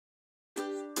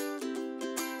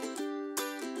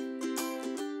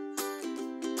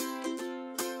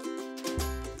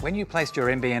When you placed your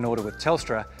NBN order with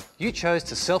Telstra, you chose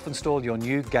to self-install your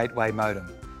new gateway modem.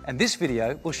 And this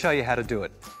video will show you how to do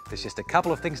it. There's just a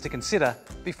couple of things to consider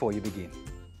before you begin.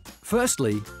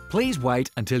 Firstly, please wait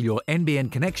until your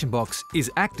NBN connection box is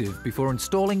active before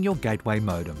installing your gateway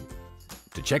modem.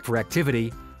 To check for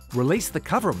activity, release the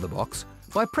cover of the box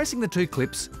by pressing the two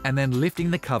clips and then lifting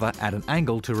the cover at an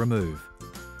angle to remove.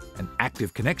 An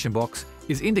active connection box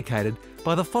is indicated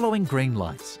by the following green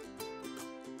lights.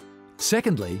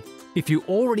 Secondly, if you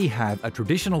already have a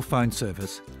traditional phone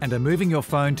service and are moving your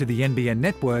phone to the NBN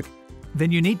network,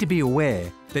 then you need to be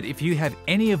aware that if you have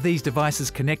any of these devices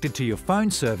connected to your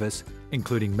phone service,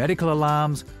 including medical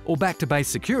alarms or back-to-base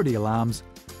security alarms,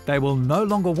 they will no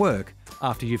longer work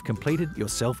after you've completed your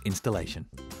self-installation.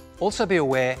 Also be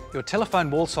aware your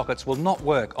telephone wall sockets will not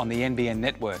work on the NBN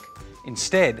network.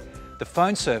 Instead, the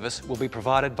phone service will be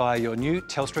provided by your new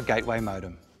Telstra gateway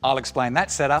modem. I'll explain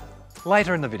that setup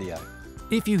later in the video.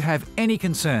 If you have any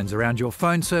concerns around your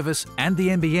phone service and the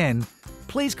NBN,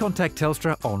 please contact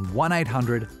Telstra on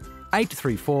 1800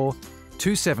 834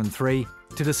 273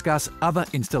 to discuss other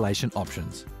installation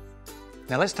options.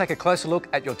 Now let's take a closer look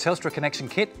at your Telstra Connection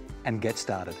Kit and get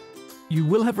started. You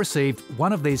will have received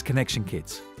one of these connection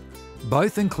kits.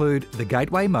 Both include the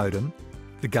gateway modem,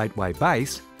 the gateway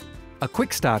base, a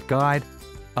quick start guide,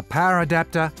 a power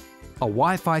adapter, a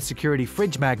Wi-Fi security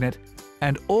fridge magnet,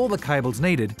 and all the cables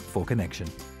needed for connection.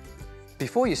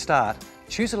 Before you start,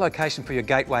 choose a location for your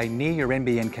gateway near your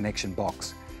NBN connection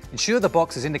box. Ensure the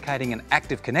box is indicating an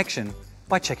active connection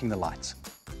by checking the lights.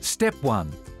 Step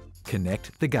 1.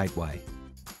 Connect the gateway.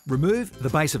 Remove the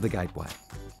base of the gateway.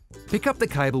 Pick up the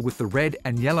cable with the red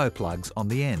and yellow plugs on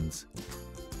the ends.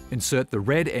 Insert the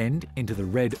red end into the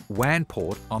red WAN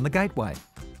port on the gateway.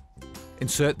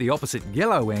 Insert the opposite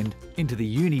yellow end into the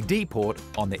Uni-D port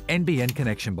on the NBN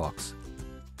connection box.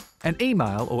 An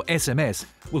email or SMS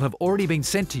will have already been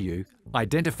sent to you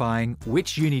identifying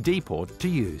which Uni-D port to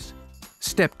use.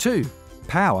 Step 2.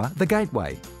 Power the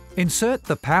gateway. Insert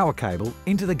the power cable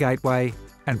into the gateway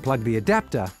and plug the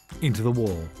adapter into the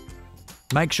wall.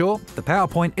 Make sure the power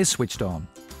point is switched on.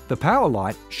 The power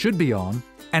light should be on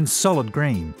and solid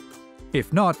green.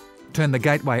 If not, turn the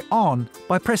gateway on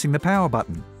by pressing the power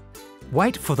button.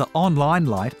 Wait for the online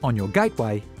light on your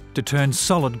gateway to turn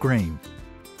solid green.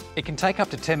 It can take up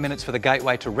to 10 minutes for the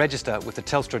gateway to register with the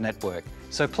Telstra network,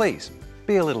 so please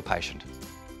be a little patient.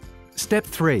 Step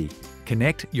 3.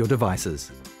 Connect your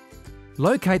devices.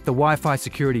 Locate the Wi-Fi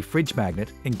security fridge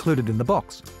magnet included in the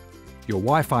box. Your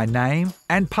Wi-Fi name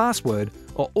and password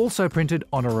are also printed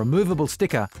on a removable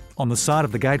sticker on the side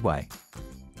of the gateway.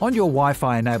 On your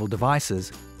Wi-Fi enabled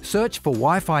devices, search for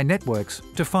Wi-Fi networks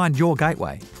to find your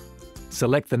gateway.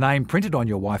 Select the name printed on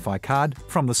your Wi-Fi card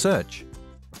from the search.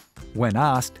 When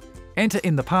asked, enter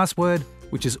in the password,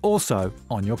 which is also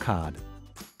on your card.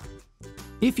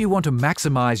 If you want to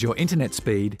maximise your internet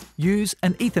speed, use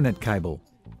an Ethernet cable.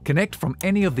 Connect from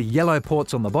any of the yellow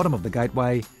ports on the bottom of the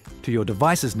gateway to your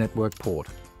device's network port.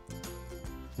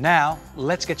 Now,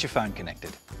 let's get your phone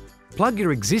connected. Plug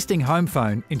your existing home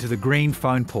phone into the green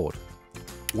phone port.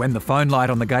 When the phone light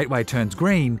on the gateway turns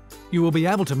green, you will be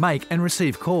able to make and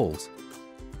receive calls.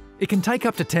 It can take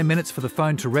up to 10 minutes for the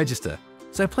phone to register,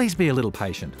 so please be a little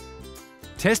patient.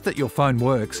 Test that your phone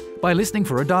works by listening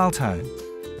for a dial tone.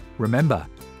 Remember,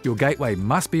 your gateway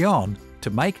must be on to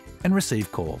make and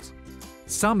receive calls.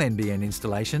 Some NBN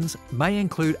installations may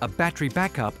include a battery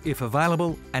backup if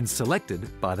available and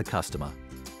selected by the customer.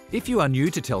 If you are new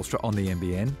to Telstra on the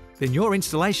NBN, then your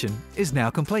installation is now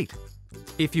complete.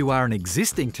 If you are an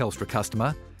existing Telstra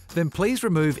customer, then please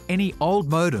remove any old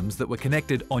modems that were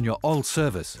connected on your old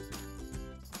service.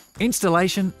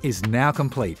 Installation is now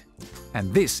complete,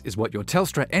 and this is what your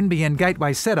Telstra NBN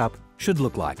gateway setup should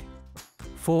look like.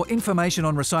 For information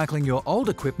on recycling your old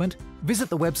equipment, visit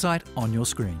the website on your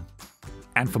screen.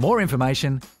 And for more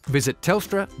information, visit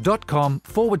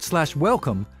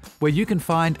telstra.com/welcome, where you can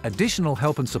find additional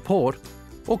help and support,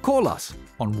 or call us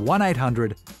on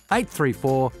 1800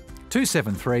 834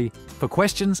 273 for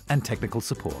questions and technical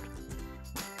support.